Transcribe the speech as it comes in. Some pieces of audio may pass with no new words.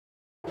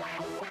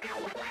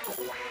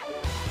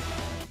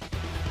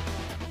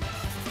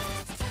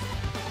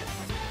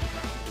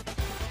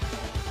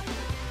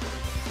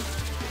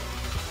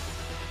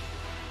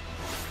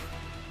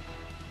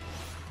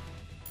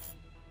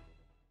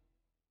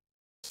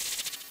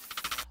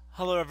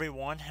Hello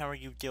everyone, how are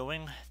you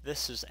doing?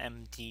 This is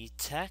MD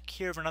Tech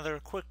here with another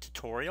quick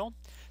tutorial.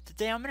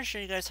 Today I'm going to show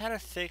you guys how to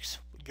fix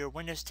your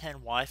Windows 10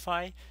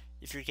 Wi-Fi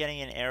if you're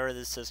getting an error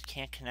that says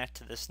can't connect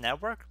to this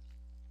network.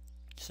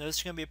 So this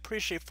is going to be a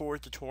pretty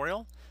straightforward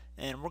tutorial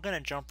and we're going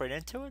to jump right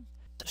into it.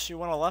 So you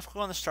want to left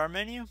click on the start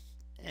menu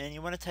and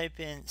you want to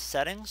type in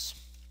settings.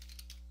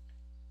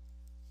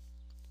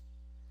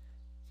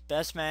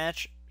 Best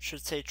match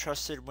should say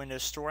trusted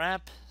Windows Store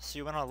app. So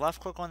you want to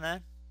left click on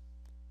that.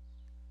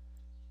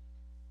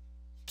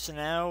 So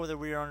now that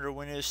we are under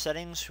Windows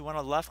settings, we want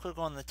to left click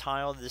on the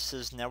tile. This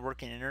is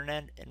network and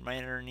internet, and right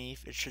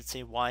underneath it should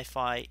say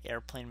Wi-Fi,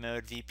 airplane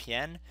mode,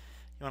 VPN.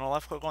 You want to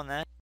left click on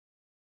that.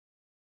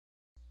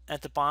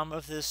 At the bottom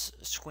of this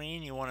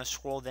screen, you want to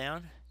scroll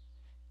down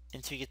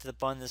until you get to the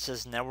button that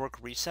says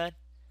network reset,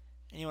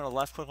 and you want to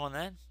left click on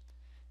that.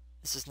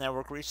 This is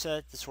network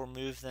reset. This will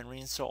remove then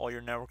reinstall all your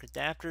network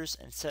adapters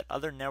and set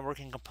other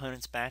networking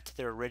components back to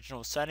their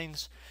original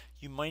settings.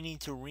 You might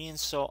need to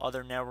reinstall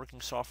other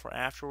networking software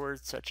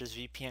afterwards, such as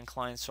VPN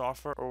client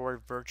software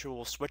or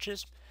virtual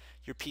switches.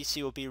 Your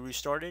PC will be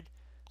restarted.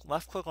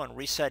 Left click on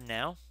reset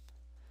now,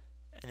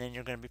 and then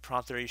you're going to be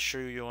prompted, are you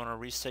sure you want to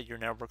reset your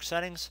network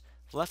settings?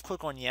 Left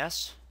click on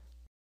yes.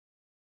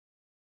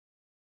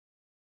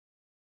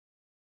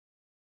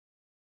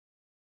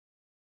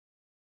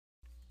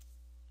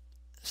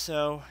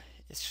 So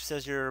it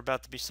says you're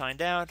about to be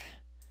signed out.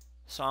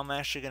 So I'm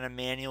actually going to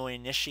manually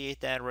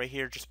initiate that right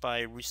here just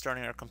by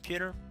restarting our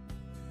computer.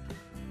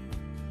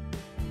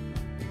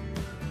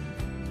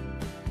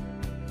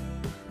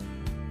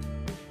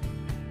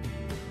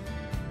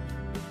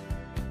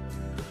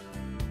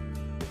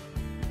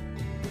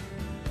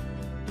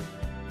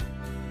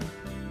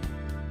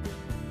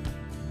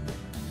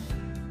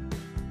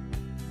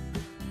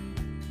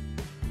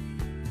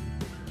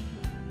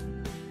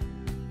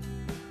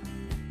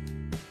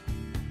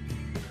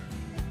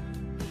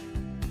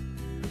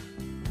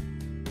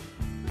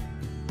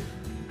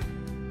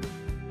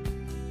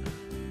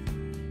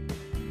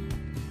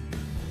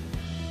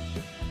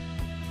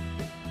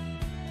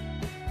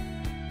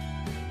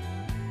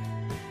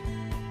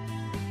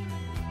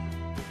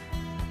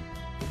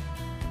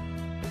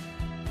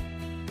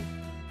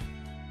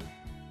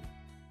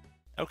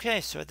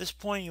 Okay, so at this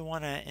point you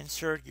want to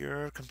insert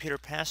your computer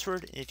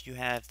password if you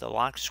have the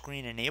lock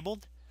screen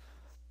enabled,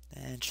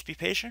 and just be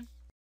patient.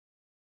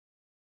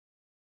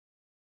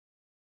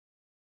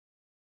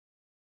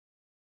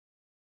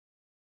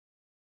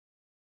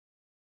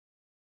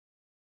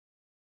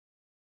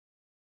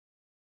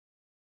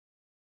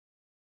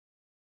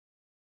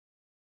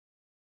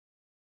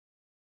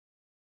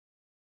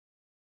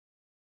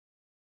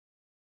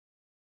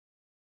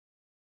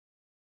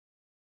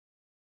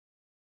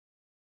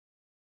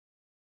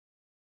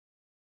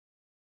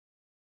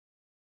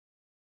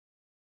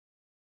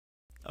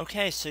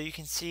 Okay, so you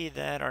can see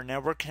that our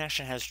network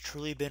connection has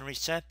truly been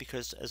reset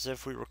because as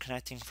if we were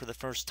connecting for the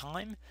first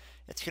time.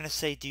 It's going to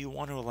say, do you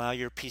want to allow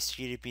your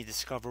PC to be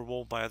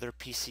discoverable by other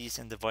PCs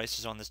and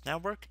devices on this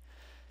network?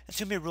 It's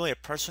going to be really a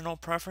personal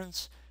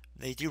preference.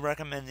 They do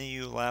recommend that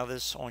you allow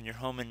this on your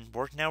home and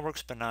work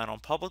networks, but not on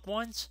public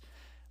ones.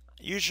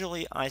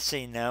 Usually I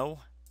say no,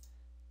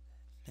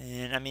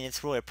 and I mean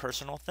it's really a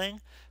personal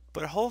thing.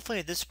 But hopefully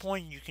at this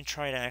point you can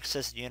try to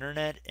access the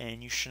internet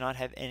and you should not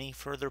have any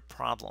further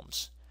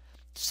problems.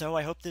 So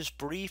I hope this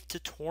brief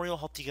tutorial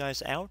helped you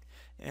guys out,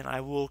 and I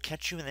will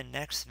catch you in the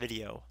next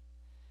video.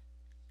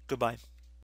 Goodbye.